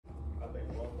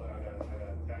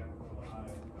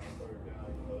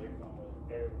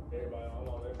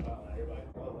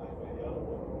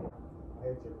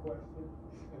hate your question.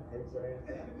 Hate your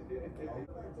answer.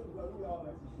 We all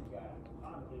SEC guys.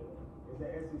 It's the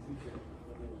SEC thing.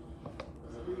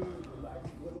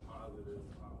 Positive.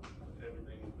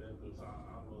 Everything has been through, so I'm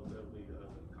most definitely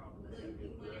complimenting you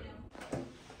for that.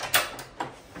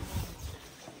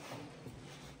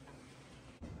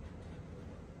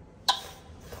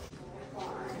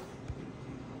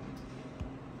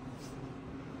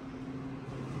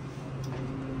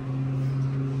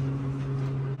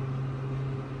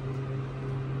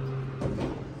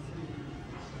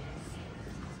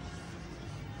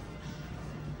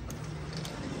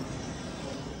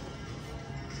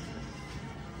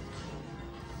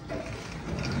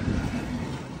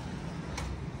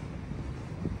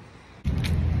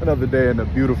 Another day in the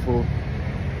beautiful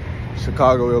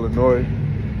Chicago, Illinois.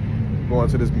 Going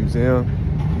to this museum.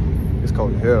 It's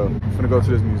cold as hell. I'm gonna go to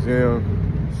this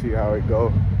museum, see how it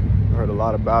go. I heard a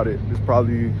lot about it. It's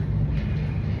probably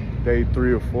day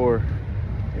 3 or 4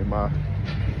 in my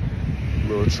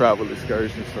little travel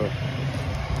excursion. So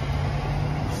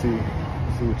see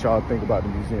what y'all think about the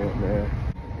museum, man.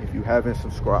 If you haven't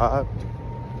subscribed,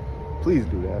 please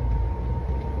do that.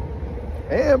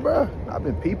 And bro, I've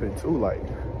been peeping too, like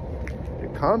the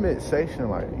comment section,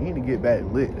 like you need to get back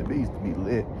lit. The beat used to be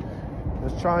lit.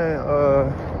 Let's try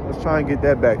and get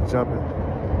that back jumping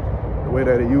the way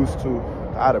that it used to.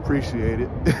 I'd appreciate it.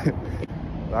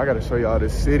 I gotta show y'all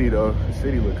this city though. The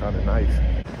city look kind of nice.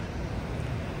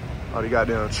 All the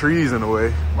goddamn trees in the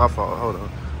way. My fault. Hold on.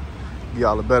 Get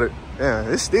y'all a better.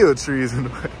 Damn, it's still trees in the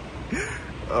way.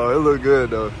 Oh, it look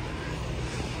good though.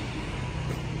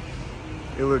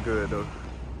 It look good though.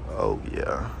 Oh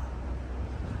yeah.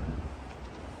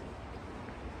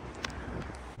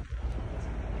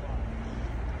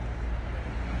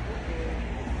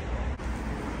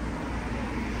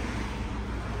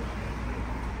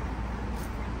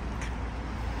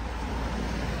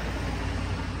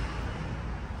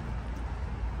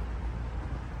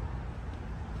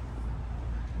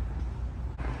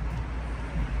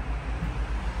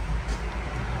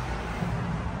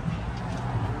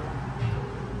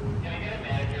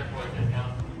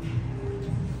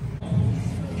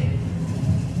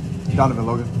 Donovan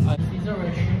Logan. These are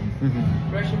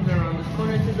restrooms. Restrooms are around this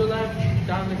corner to the left,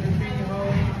 down the graffiti hall,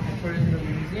 and further to the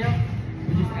museum.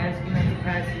 We just ask you not to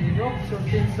pass any ropes or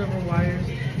thin silver wires,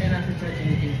 and not to touch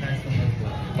anything past them as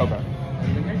well. Okay.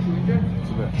 And the next, you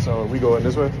enjoy. So we going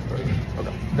this way?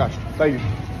 Okay, gotcha. Thank you.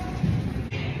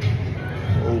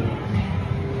 Oh.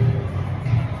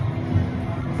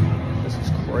 This is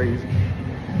crazy.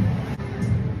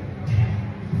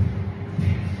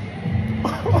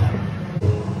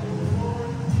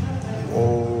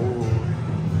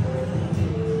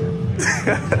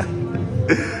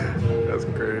 That's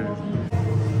crazy.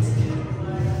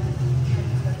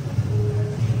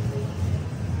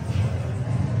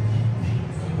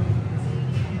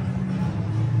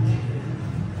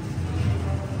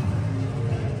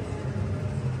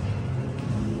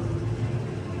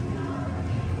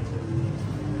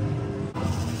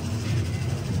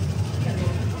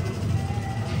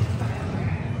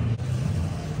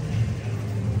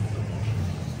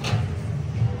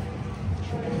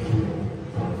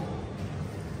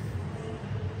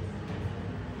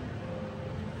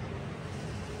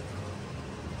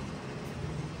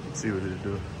 See what it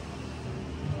do.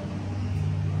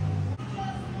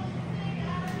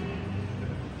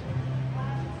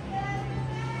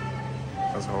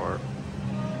 That's hard.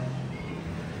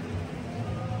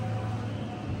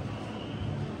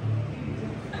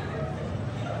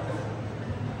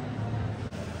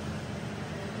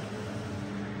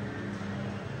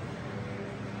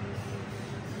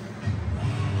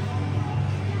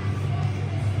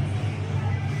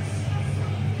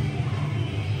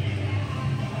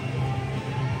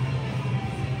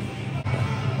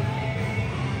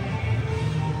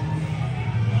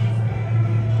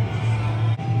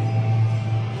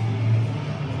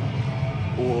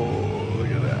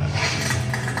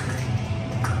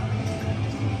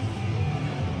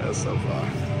 So far.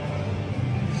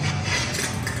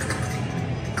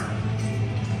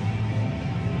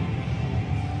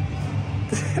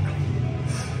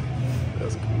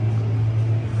 That's cool.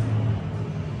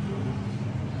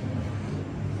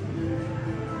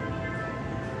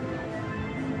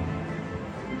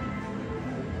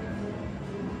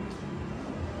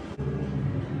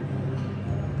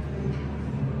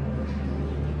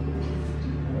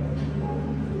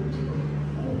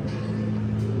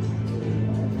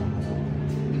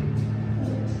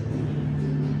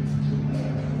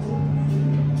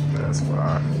 That's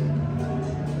fire.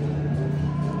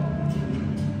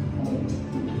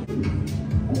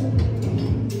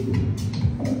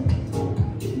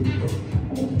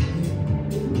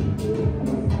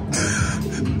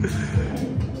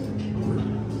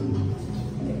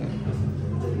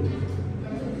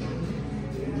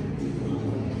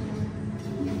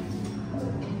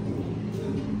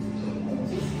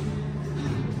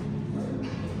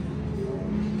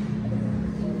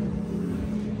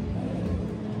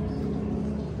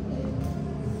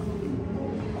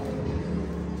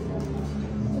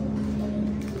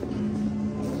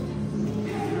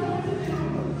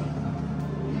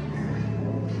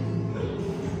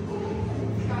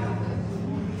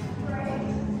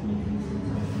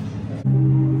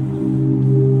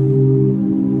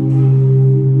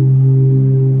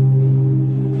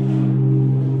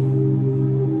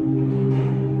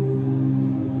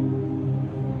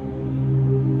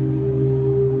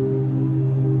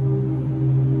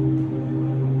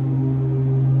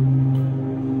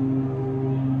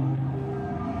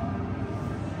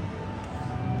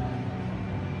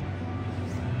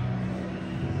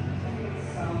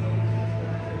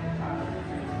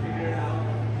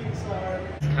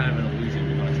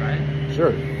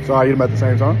 Sure. So I eat them at the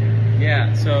same time?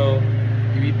 Yeah, so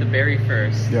you eat the berry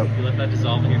first. Yep. You let that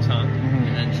dissolve in your tongue,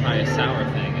 and then try a sour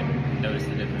thing and notice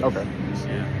the difference. Okay.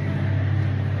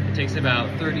 Yeah. It takes about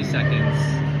 30 seconds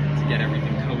to get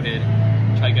everything coated.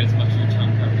 Try to get as much of your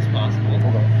tongue covered as possible.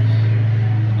 Okay.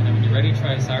 And then when you're ready,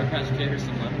 try a Sour Patch Kid or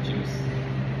some lemon juice.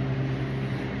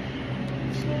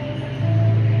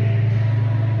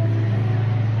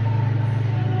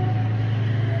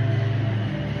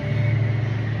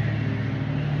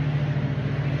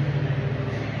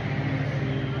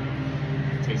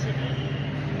 Tastes like that.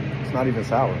 It's not even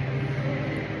sour.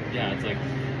 Yeah, it's like,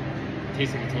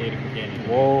 tastes like a totally different candy.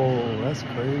 Whoa, that's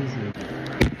crazy.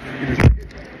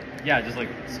 Yeah, just like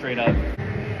straight up.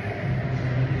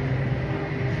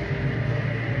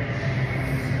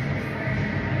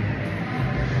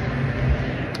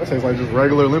 That tastes like just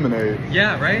regular lemonade.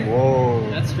 Yeah, right? Whoa.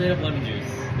 That's straight up lemon juice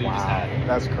that you just had.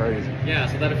 That's crazy. Yeah,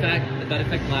 so that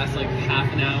effect lasts like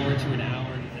half an hour to an hour.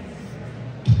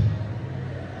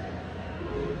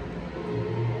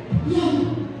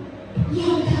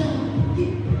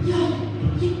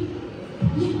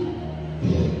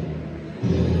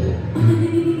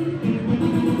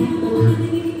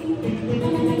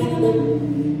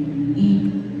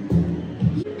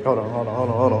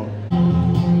 Hold on.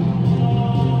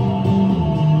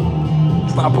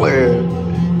 Stop playing.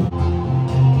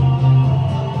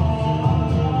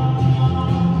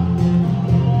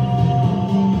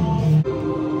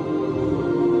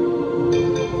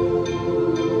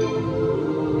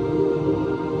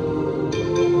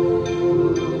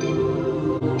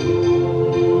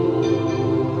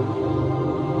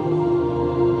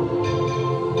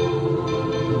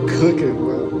 Cooking,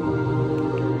 bro.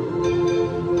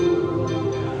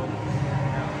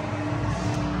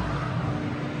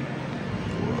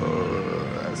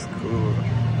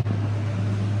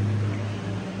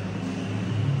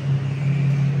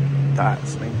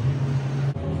 That's me.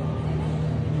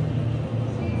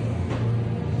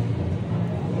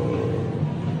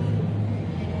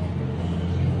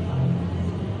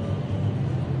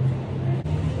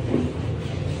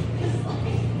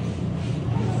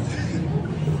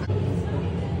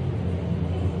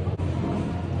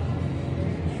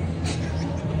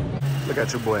 Look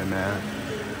at your boy, man,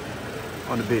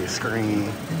 on the big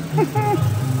screen.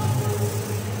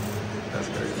 That's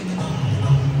crazy.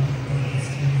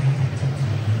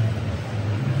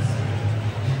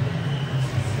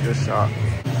 Good shot.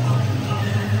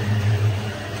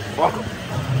 Welcome.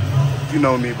 You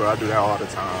know me, bro. I do that all the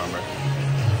time, bro.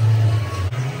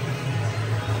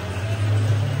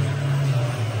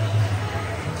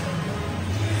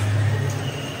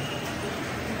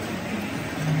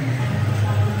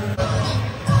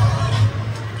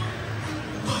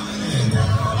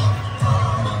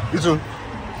 You too.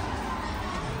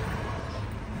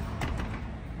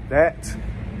 That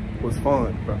was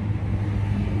fun, bro.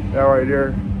 That right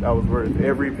there, that was worth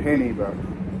every penny, bro.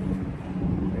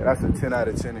 Yeah, that's a 10 out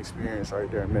of 10 experience right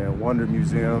there, man. Wonder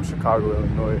Museum, Chicago,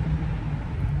 Illinois.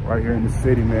 Right here in the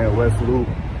city, man, West Loop.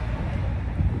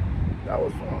 That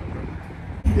was fun,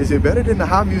 bro. Is it better than the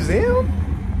Hot Museum?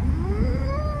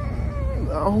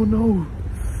 I don't know.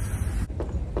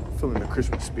 Feeling the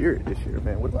Christmas spirit this year,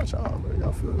 man. What about y'all, bro?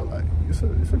 Y'all feel like it's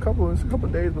a couple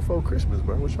days before Christmas,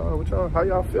 bro. What y'all, how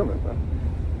y'all feeling, bro?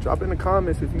 Drop in the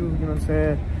comments if you know what I'm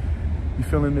saying, you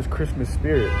feeling this Christmas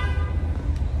spirit.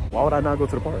 Why would I not go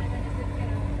to the park?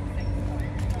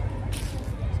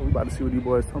 So we about to see what these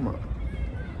boys talking about.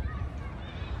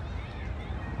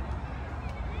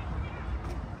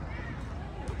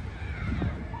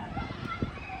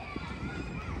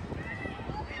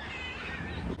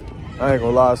 I ain't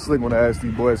gonna lie, slick when I asked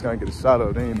these boys can I get a shot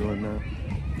up. They ain't doing nothing.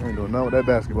 They ain't doing nothing with that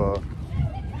basketball.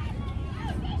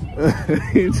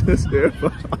 He just there.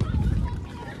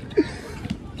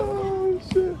 Oh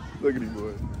shit. Look at these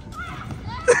boys.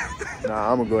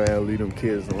 Nah, I'm gonna go ahead and leave them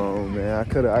kids alone, man. I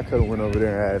could've went over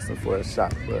there and asked them for a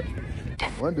shot, but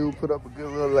one dude put up a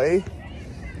good little lay.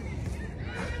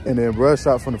 And then bruh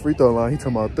shot from the free throw line. He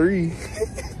talking about 3.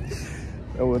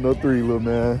 That wasn't no 3, little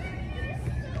man.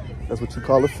 That's what you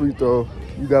call a free throw.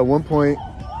 You got 1 point.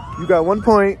 You got 1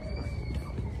 point.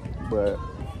 But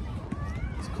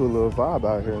it's a cool little vibe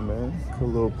out here, man. Cool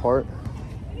little park.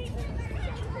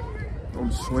 On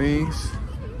the swings.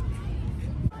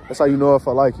 That's how you know if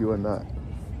I like you or not.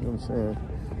 You know what I'm saying?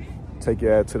 Take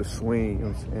your ass to the swing, you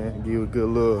know what I'm saying? Give you a good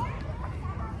look.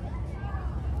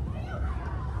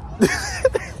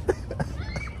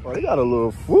 Oh, they got a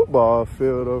little football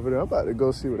field over there. I'm about to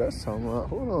go see what that's talking about.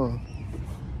 Hold on.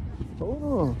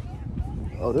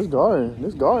 Oh, this garden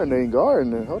ain't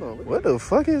gardening. Hold on. What the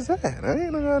fuck is that? That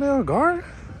ain't no goddamn garden.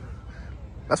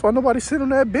 That's why nobody sit on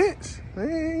that bench.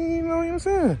 You know what I'm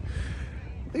saying?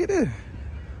 Look at this.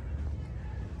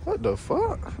 What the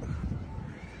fuck?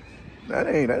 That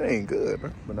ain't good,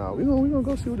 man. But nah, we gonna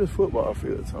go see what this football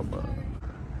field is talking about.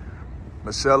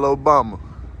 Michelle Obama.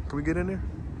 Can we get in there?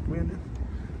 Can we in there?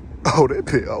 Oh, that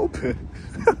bit open.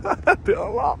 That bit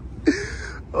unlocked.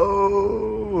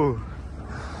 Oh.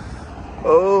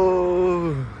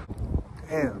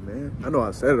 Damn, man. I know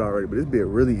I said it already, but this bit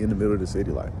really in the middle of the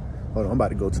city. Like, hold on, I'm about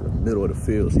to go to the middle of the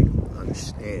field so you can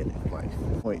understand it. Like,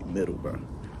 point middle, bro.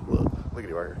 Look at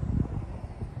it right here.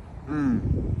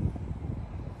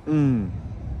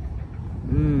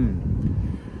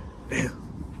 Damn.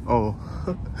 Oh,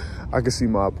 I can see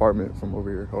my apartment from over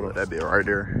here. Hold on, that bit right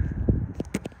there.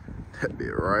 That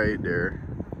bit right there.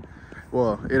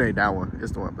 Well, it ain't that one.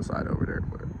 It's the one beside over there,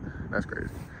 but that's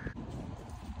crazy.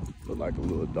 Look like a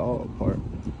little dog park.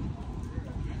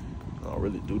 I don't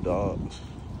really do dogs.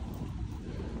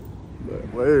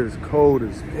 But boy, it is cold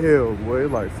as hell, boy.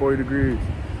 It's like 40 degrees.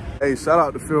 Hey, shout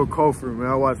out to Phil Kofer, man.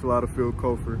 I watch a lot of Phil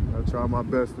Kofer. I try my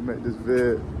best to make this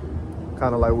vid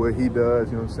kind of like what he does,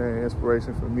 you know what I'm saying?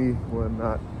 Inspiration for me,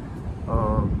 whatnot.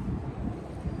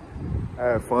 I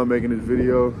had fun making this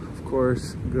video, of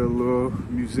course. Good little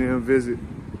museum visit.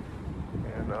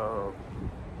 And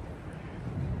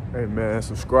hey man,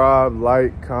 subscribe,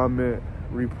 like, comment,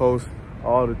 repost,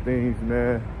 all the things,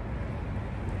 man.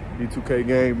 B2K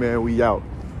gang, man, we out.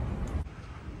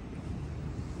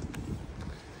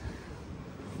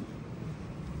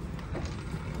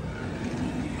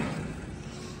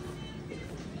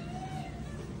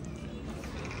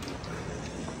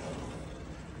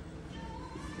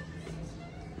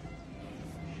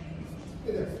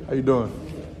 How you doing?